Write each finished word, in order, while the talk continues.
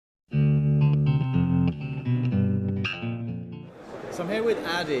So I'm here with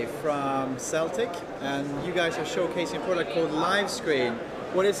Addy from Celtic, and you guys are showcasing a product called LiveScreen.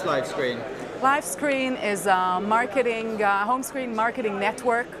 What is LiveScreen? LiveScreen is a home screen marketing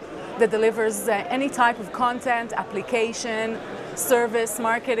network that delivers any type of content, application, service,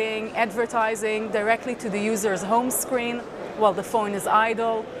 marketing, advertising directly to the user's home screen while the phone is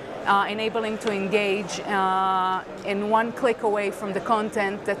idle, enabling to engage in one click away from the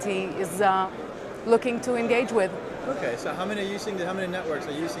content that he is looking to engage with. Okay, so how many networks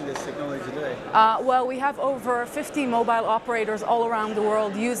are using this technology today? Well, we have over 50 mobile operators all around the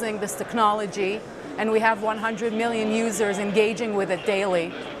world using this technology, and we have 100 million users engaging with it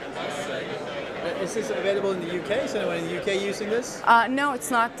daily. Is this available in the UK? Is anyone in the UK using this? No, it's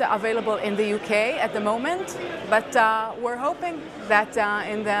not available in the UK at the moment, but we're hoping that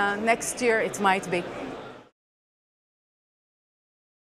in the next year it might be.